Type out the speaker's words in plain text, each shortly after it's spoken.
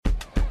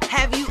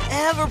Have you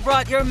ever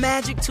brought your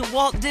magic to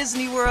Walt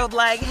Disney World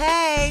like,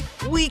 hey,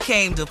 we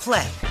came to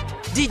play?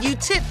 Did you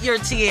tip your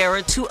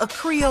tiara to a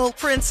Creole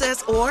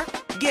princess or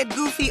get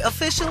goofy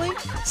officially?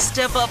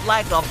 Step up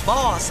like a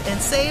boss and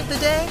save the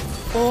day?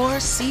 Or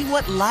see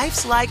what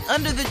life's like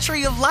under the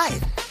tree of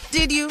life?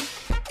 Did you?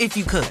 If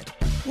you could.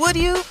 Would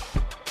you?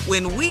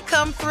 When we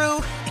come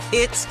through,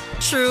 it's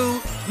true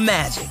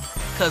magic.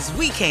 'Cause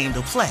we came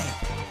to play.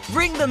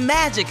 Bring the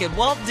magic at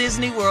Walt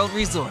Disney World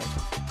Resort.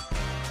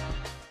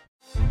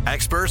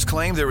 Experts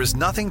claim there is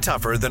nothing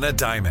tougher than a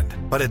diamond.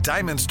 But at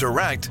Diamonds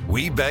Direct,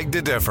 we beg to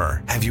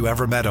differ. Have you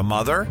ever met a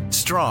mother?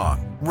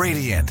 Strong,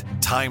 radiant,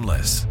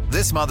 timeless.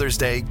 This Mother's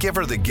Day, give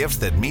her the gift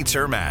that meets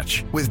her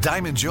match. With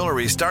diamond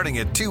jewelry starting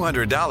at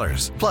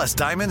 $200. Plus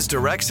Diamonds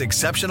Direct's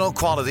exceptional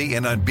quality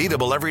and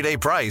unbeatable everyday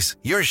price,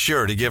 you're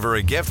sure to give her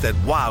a gift that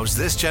wows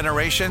this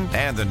generation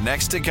and the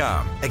next to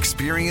come.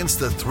 Experience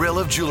the thrill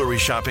of jewelry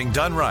shopping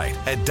done right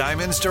at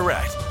Diamonds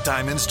Direct.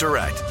 Diamonds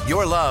Direct.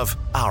 Your love,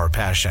 our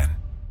passion.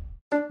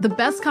 The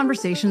best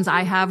conversations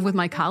I have with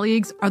my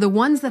colleagues are the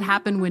ones that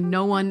happen when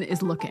no one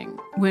is looking,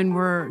 when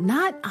we're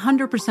not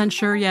 100%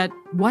 sure yet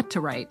what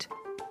to write.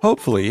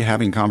 Hopefully,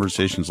 having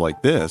conversations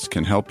like this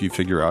can help you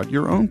figure out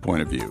your own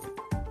point of view.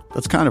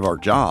 That's kind of our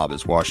job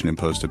as Washington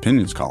Post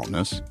opinions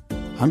columnists.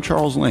 I'm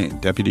Charles Lane,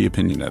 Deputy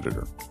Opinion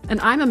Editor. And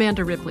I'm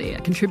Amanda Ripley,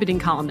 a contributing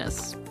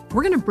columnist.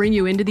 We're going to bring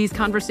you into these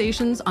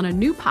conversations on a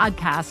new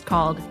podcast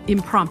called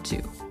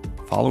Impromptu.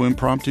 Follow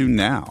Impromptu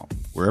now,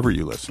 wherever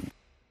you listen.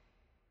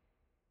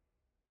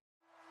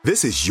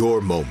 This is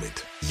your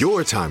moment,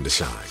 your time to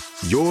shine,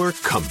 your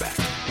comeback.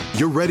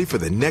 You're ready for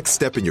the next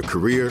step in your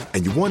career,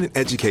 and you want an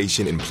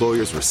education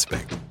employers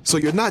respect. So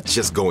you're not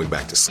just going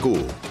back to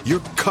school,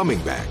 you're coming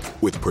back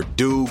with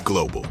Purdue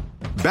Global.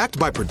 Backed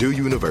by Purdue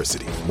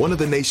University, one of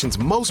the nation's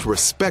most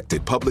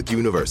respected public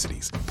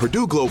universities,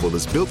 Purdue Global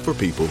is built for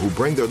people who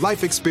bring their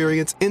life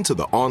experience into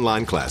the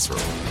online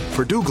classroom.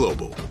 Purdue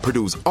Global,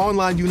 Purdue's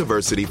online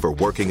university for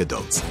working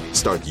adults.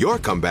 Start your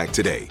comeback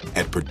today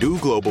at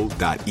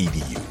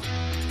purdueglobal.edu.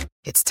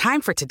 It's time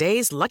for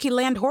today's Lucky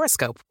Land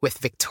horoscope with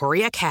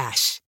Victoria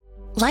Cash.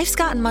 Life's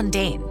gotten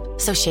mundane,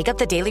 so shake up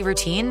the daily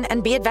routine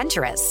and be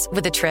adventurous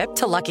with a trip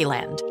to Lucky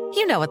Land.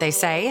 You know what they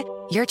say,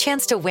 your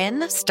chance to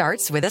win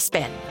starts with a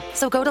spin.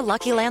 So go to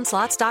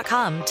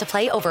LuckyLandSlots.com to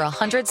play over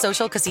 100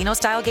 social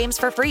casino-style games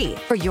for free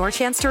for your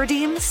chance to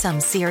redeem some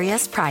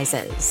serious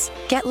prizes.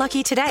 Get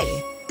lucky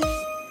today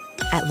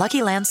at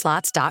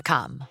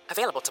LuckyLandSlots.com.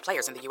 Available to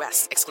players in the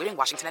U.S., excluding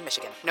Washington and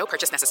Michigan. No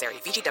purchase necessary.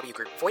 VGW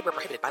Group. Void where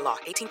prohibited by law.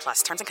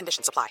 18+. Terms and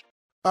conditions apply.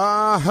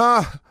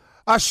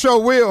 I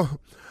sure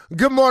will.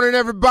 Good morning,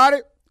 everybody.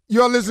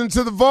 You're listening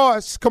to The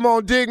Voice. Come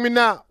on, dig me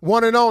now.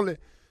 One and only,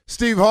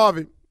 Steve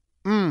Harvey.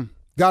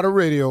 Got a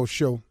radio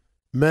show.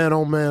 Man,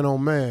 oh man, oh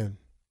man.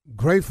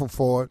 Grateful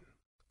for it.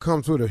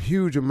 Comes with a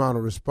huge amount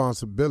of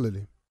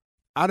responsibility.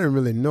 I didn't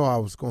really know I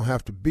was going to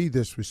have to be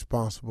this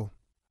responsible.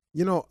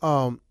 You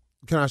know,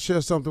 can I share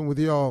something with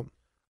y'all?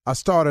 I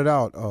started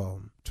out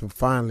to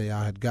finally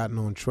I had gotten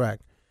on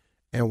track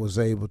and was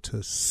able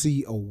to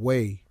see a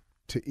way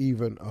to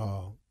even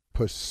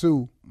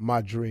pursue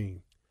my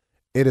dream.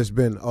 It has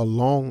been a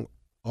long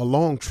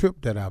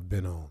trip that I've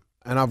been on,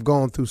 and I've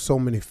gone through so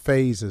many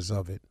phases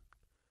of it.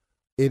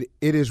 It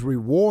is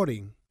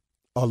rewarding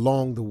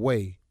along the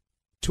way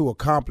to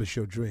accomplish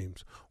your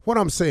dreams. What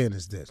I'm saying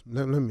is this.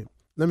 Let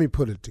me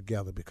put it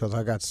together because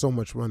I got so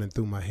much running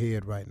through my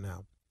head right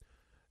now.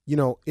 You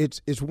know,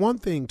 it's one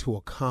thing to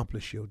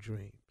accomplish your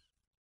dreams,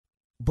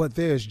 but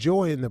there's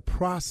joy in the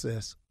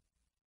process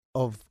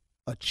of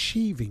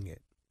achieving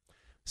it.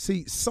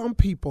 See, some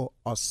people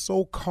are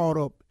so caught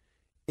up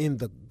in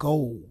the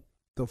goal,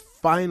 the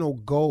final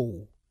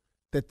goal,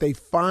 that they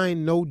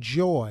find no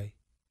joy,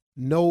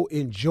 no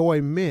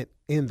enjoyment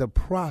in the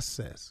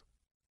process.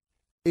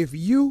 If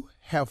you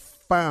have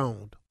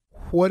found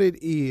what it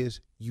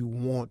is you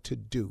want to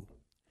do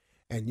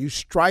and you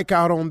strike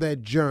out on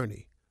that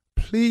journey,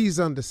 please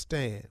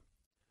understand,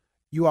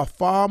 you are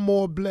far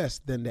more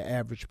blessed than the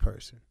average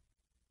person.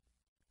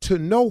 To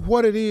know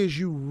what it is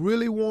you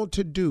really want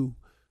to do,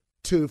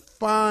 to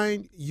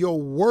find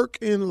your work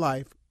in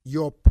life,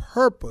 your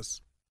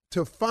purpose,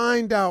 to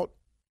find out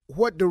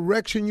what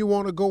direction you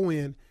want to go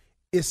in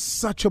is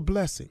such a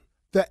blessing.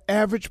 The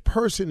average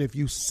person, if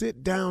you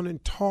sit down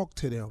and talk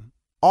to them,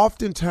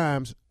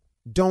 oftentimes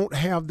don't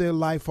have their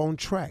life on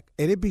track.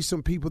 And it be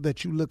some people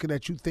that you looking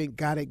at, you think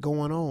got it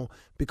going on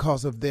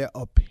because of their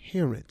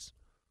appearance,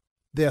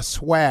 their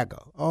swagger.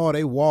 Oh,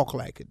 they walk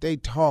like it, they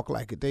talk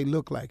like it, they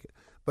look like it.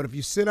 But if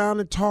you sit down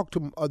and talk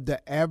to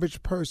the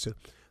average person,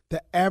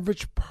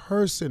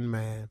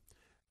 man,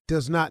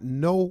 does not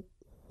know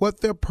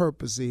what their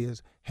purpose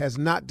is, has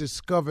not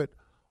discovered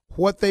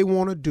what they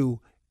want to do,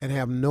 and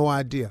have no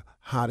idea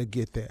how to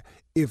get there.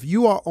 If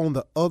you are on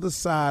the other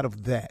side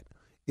of that,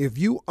 if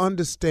you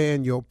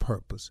understand your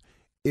purpose,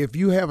 if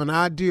you have an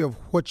idea of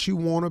what you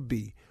want to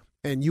be,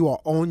 and you are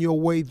on your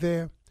way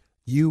there,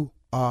 you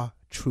are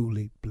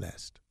truly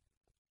blessed.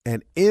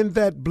 And in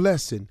that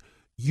blessing,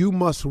 you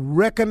must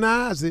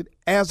recognize it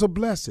as a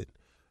blessing.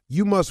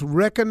 You must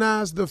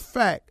recognize the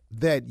fact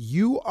that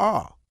you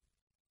are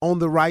on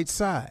the right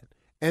side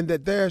and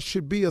that there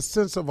should be a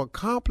sense of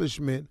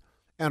accomplishment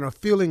and a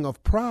feeling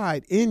of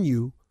pride in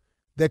you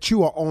that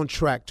you are on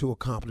track to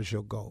accomplish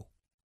your goal.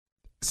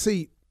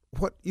 See,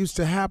 what used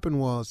to happen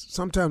was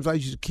sometimes I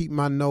used to keep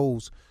my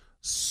nose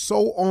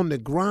so on the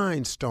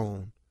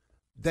grindstone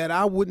that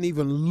I wouldn't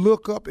even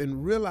look up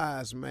and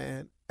realize,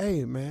 man,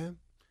 hey, man,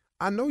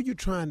 I know you're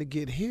trying to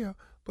get here,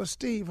 but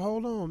Steve,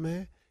 hold on,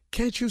 man.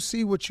 Can't you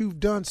see what you've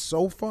done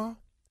so far?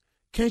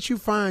 Can't you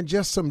find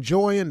just some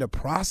joy in the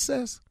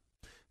process?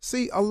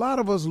 See, a lot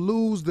of us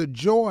lose the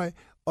joy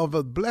of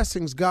the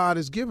blessings God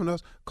has given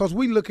us because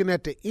we looking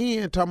at the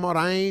end talking about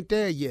I ain't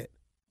there yet.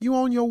 You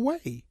on your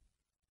way.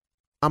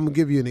 I'm going to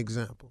give you an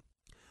example.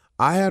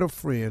 I had a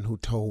friend who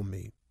told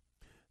me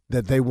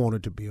that they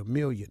wanted to be a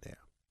millionaire.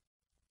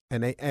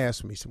 And they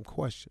asked me some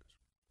questions.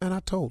 And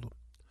I told them.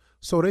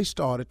 So they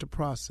started the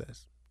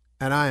process.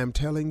 And I am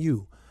telling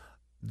you,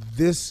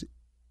 this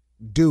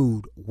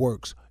dude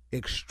works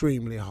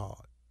extremely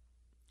hard.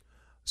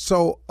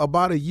 So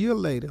about a year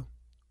later,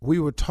 we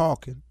were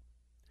talking.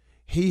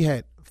 He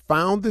had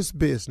found this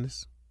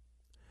business.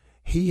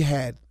 He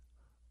had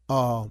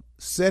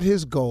set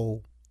his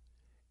goal,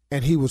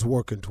 and he was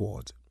working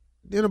towards it.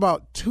 Then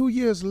about 2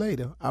 years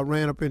later, I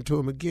ran up into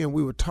him again.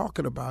 We were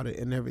talking about it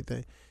and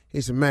everything.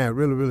 He said, man,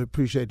 really, really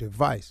appreciate the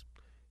advice.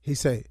 He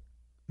said,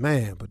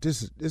 man, but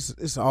this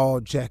is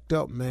all jacked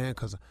up, man,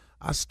 because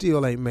I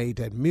still ain't made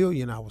that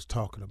million I was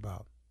talking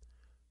about.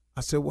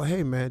 I said, well,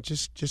 hey, man,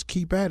 just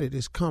keep at it.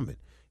 It's coming.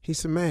 He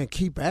said, man,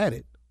 keep at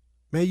it.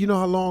 Man, you know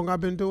how long I've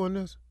been doing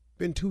this?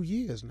 Been 2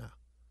 years now.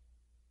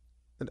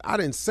 And I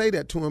didn't say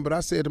that to him, but I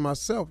said to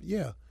myself,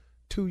 yeah,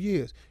 2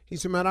 years. He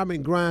said, man, I've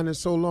been grinding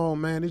so long,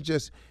 man,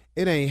 it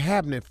ain't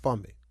happening for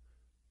me.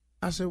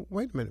 I said,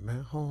 wait a minute,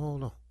 man,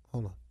 hold on.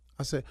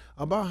 I said,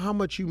 about how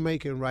much you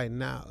making right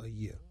now a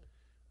year?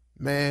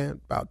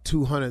 Man, about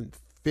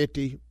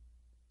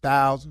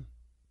 $250,000.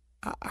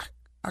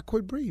 I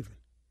quit breathing.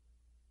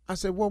 I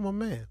said, well, my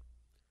man,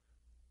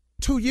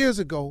 2 years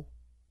ago,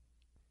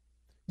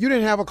 you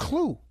didn't have a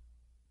clue.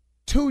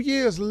 2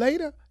 years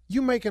later,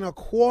 you making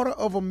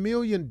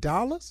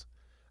 $250,000?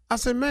 I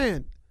said,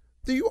 man,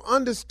 do you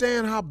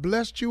understand how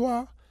blessed you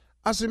are?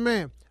 I said,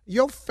 man,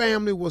 your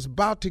family was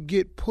about to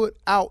get put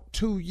out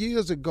 2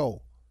 years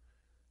ago.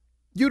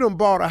 You done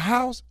bought a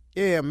house?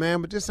 Yeah,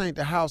 man, but this ain't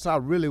the house I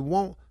really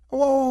want.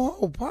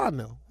 Whoa,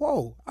 partner.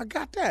 Whoa, I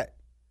got that.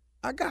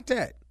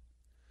 The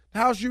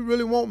house you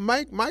really want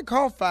might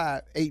cost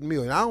 $5-8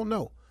 million. I don't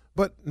know.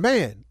 But,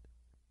 man,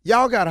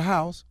 y'all got a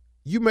house.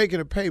 You making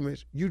the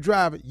payments. You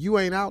drive it. You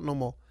ain't out no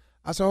more.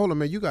 I said, hold on,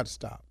 man, you got to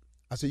stop.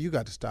 I said, you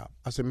got to stop.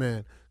 I said,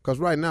 man, because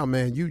right now,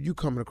 man, you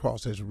coming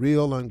across as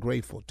real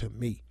ungrateful to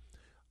me.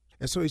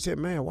 And so he said,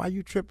 man, why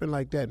you tripping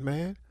like that,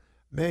 man?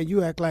 Man,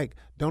 you act like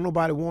don't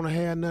nobody want to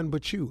have nothing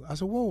but you. I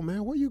said, whoa,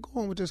 man, where you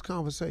going with this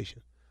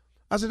conversation?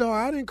 I said, oh,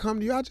 I didn't come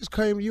to you. I just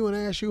came to you and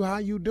asked you how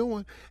you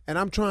doing. And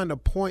I'm trying to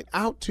point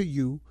out to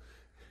you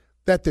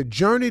that the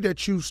journey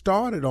that you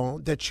started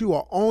on, that you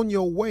are on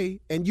your way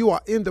and you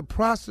are in the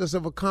process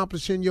of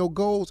accomplishing your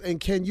goals. And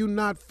can you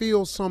not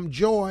feel some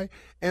joy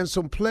and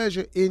some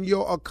pleasure in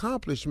your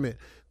accomplishment?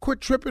 Quit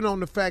tripping on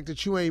the fact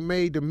that you ain't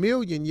made the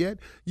million yet.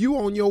 You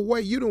on your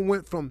way. You done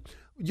went from,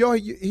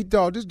 he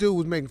thought this dude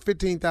was making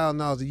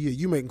 $15,000 a year.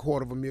 You making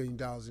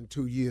 $250,000 in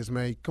 2 years,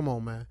 man. Come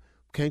on, man.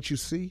 Can't you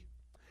see?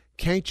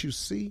 Can't you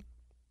see?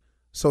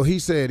 So he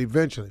said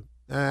eventually,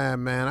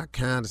 man, I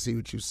kind of see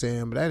what you're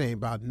saying, but that ain't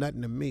about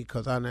nothing to me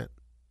because I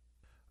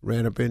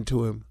ran up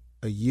into him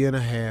a year and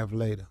a half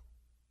later.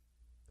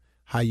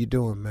 How you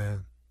doing,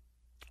 man?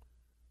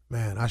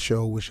 Man, I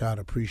sure wish I'd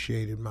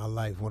appreciated my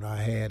life when I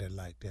had it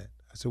like that.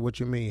 I said, what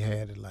you mean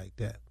had it like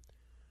that?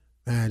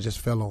 Man, I just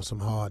fell on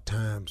some hard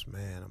times,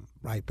 man. I'm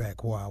right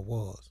back where I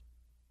was.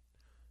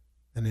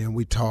 And then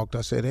we talked.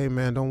 I said, hey,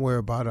 man, don't worry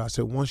about it. I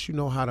said, once you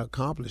know how to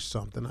accomplish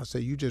something, I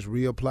said, you just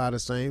reapply the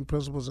same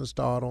principles and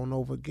start on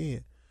over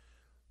again.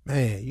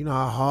 Man, you know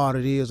how hard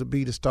it is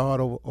to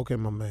start over? Okay,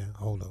 my man,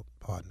 hold up,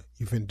 partner.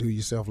 You finna do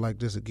yourself like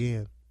this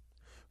again?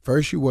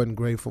 First, you wasn't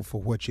grateful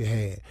for what you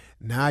had.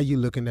 Now you're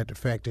looking at the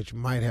fact that you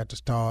might have to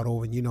start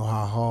over, and you know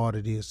how hard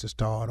it is to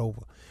start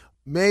over.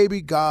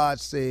 Maybe God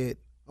said,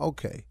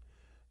 okay,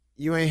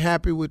 you ain't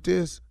happy with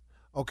this?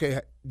 Okay,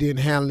 then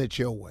handle it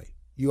your way.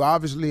 You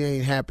obviously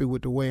ain't happy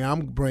with the way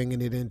I'm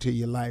bringing it into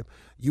your life.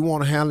 You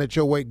want to handle it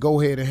your way,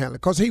 go ahead and handle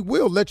it. Because he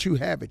will let you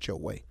have it your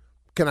way.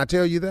 Can I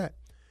tell you that?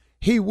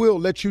 He will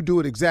let you do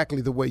it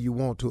exactly the way you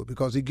want to it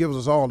because he gives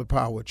us all the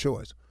power of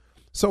choice.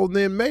 So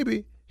then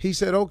maybe he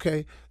said,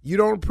 okay, you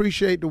don't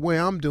appreciate the way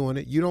I'm doing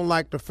it. You don't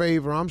like the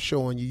favor I'm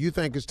showing you. You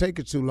think it's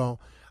taking too long.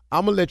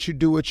 I'm going to let you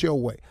do it your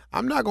way.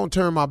 I'm not going to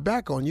turn my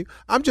back on you.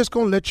 I'm just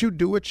going to let you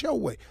do it your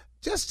way.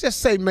 Just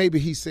say maybe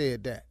he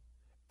said that.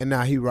 And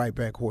now he right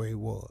back where he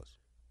was.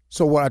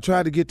 So what I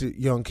tried to get the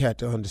young cat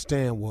to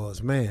understand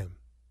was, man,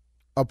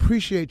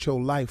 appreciate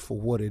your life for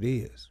what it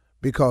is.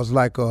 Because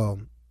like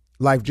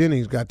Lyfe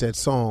Jennings got that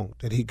song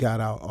that he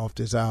got out off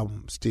this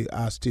album,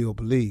 I Still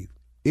Believe.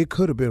 It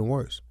could have been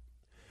worse.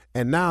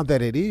 And now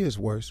that it is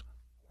worse,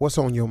 What's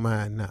on your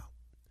mind now?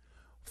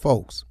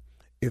 Folks,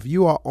 if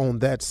you are on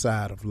that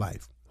side of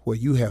life where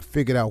you have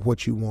figured out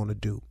what you want to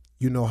do,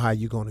 you know how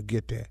you're going to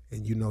get there,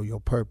 and you know your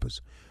purpose,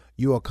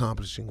 you're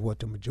accomplishing what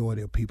the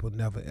majority of people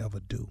never,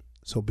 ever do.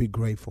 So be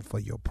grateful for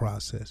your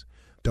process.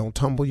 Don't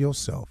tumble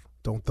yourself.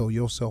 Don't throw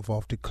yourself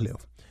off the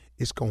cliff.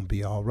 It's going to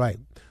be all right.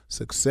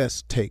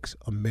 Success takes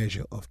a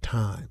measure of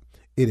time.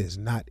 It is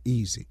not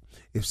easy.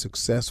 If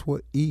success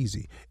were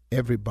easy,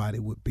 everybody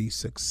would be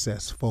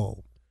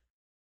successful.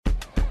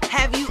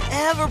 Have you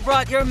ever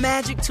brought your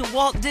magic to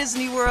Walt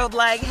Disney World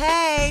like,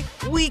 hey,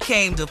 we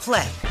came to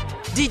play?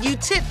 Did you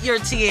tip your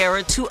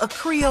tiara to a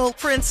Creole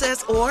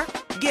princess or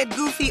get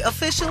goofy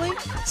officially?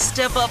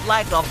 Step up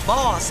like a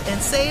boss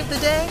and save the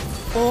day?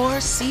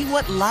 Or see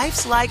what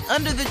life's like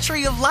under the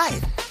tree of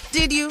life?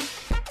 Did you?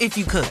 If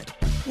you could.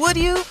 Would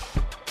you?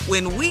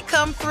 When we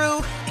come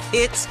through,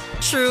 it's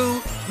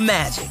true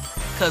magic.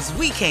 'Cause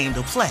we came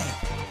to play.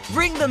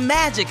 Bring the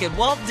magic at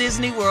Walt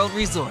Disney World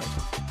Resort.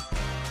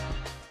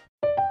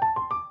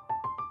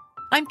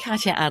 I'm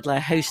Katya Adler,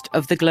 host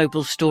of The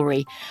Global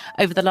Story.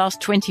 Over the last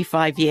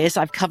 25 years,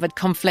 I've covered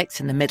conflicts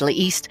in the Middle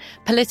East,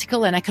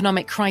 political and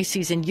economic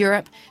crises in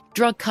Europe,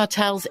 drug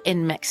cartels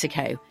in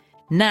Mexico.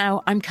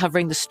 Now I'm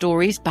covering the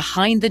stories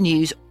behind the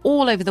news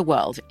all over the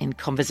world in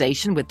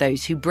conversation with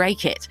those who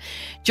break it.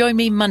 Join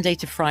me Monday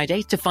to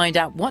Friday to find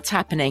out what's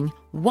happening,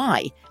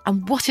 why,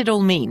 and what it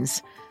all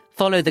means.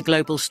 Follow The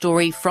Global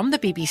Story from the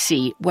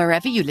BBC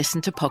wherever you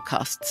listen to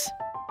podcasts.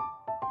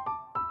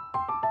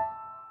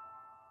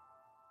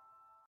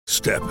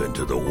 Step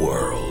into the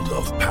world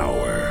of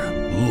power,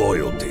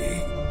 loyalty,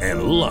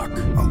 and luck.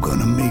 I'm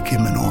gonna make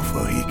him an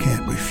offer he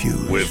can't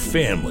refuse. With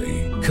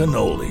family,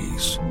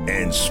 cannolis,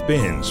 and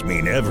spins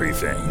mean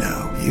everything.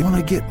 Now, you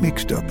wanna get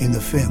mixed up in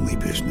the family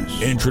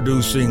business.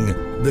 Introducing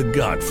The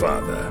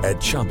Godfather at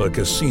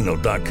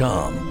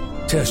ChumbaCasino.com.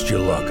 Test your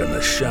luck in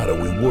the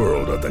shadowy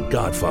world of The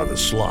Godfather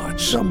slot.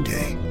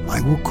 Someday,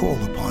 I will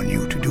call upon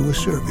you to do a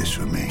service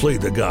for me. Play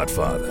The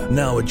Godfather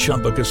now at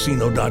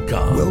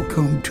ChumbaCasino.com.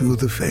 Welcome to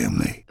the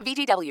family.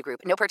 VGW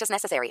Group. No purchase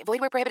necessary. Void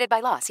where prohibited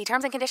by law. See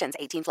terms and conditions.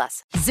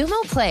 18+. Xumo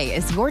Play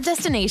is your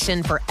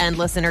destination for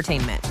endless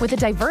entertainment. With a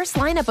diverse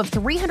lineup of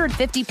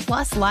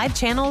 350+ live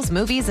channels,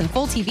 movies, and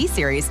full TV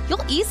series,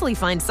 you'll easily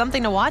find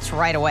something to watch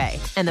right away.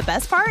 And the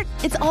best part?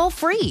 It's all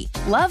free.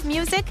 Love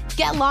music?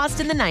 Get lost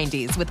in the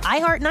 90s with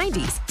iHeart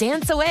 90s.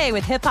 Dance away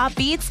with hip-hop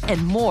beats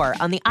and more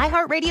on the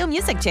iHeartRadio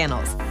music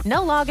channels. No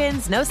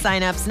logins, no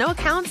signups, no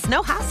accounts,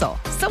 no hassle.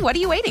 So what are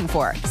you waiting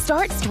for?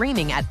 Start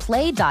streaming at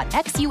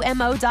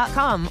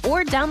play.xumo.com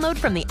or download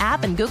from the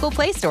app and Google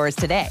Play stores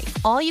today.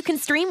 All you can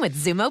stream with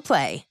Xumo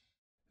Play.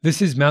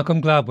 This is Malcolm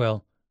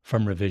Gladwell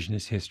from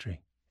Revisionist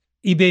History.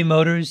 eBay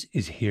Motors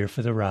is here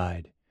for the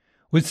ride.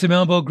 With some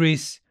elbow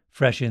grease,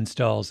 fresh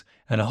installs,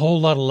 and a whole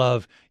lot of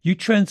love, you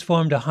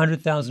transformed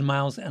 100,000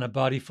 miles and a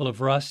body full of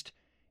rust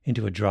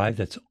into a drive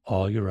that's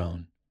all your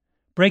own.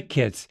 Brake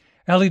kits,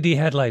 LED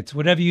headlights,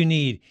 whatever you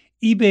need,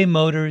 eBay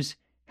Motors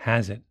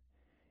has it.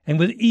 And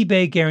with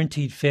eBay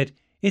Guaranteed Fit,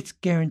 it's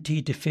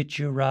guaranteed to fit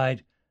your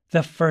ride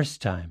the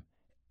first time,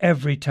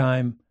 every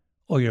time,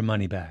 or your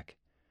money back.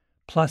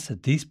 Plus,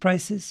 at these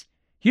prices,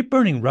 you're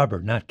burning rubber,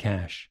 not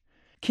cash.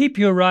 Keep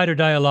your ride or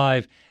die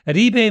alive at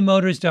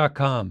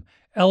ebaymotors.com.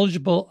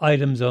 Eligible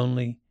items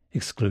only.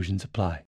 Exclusions apply.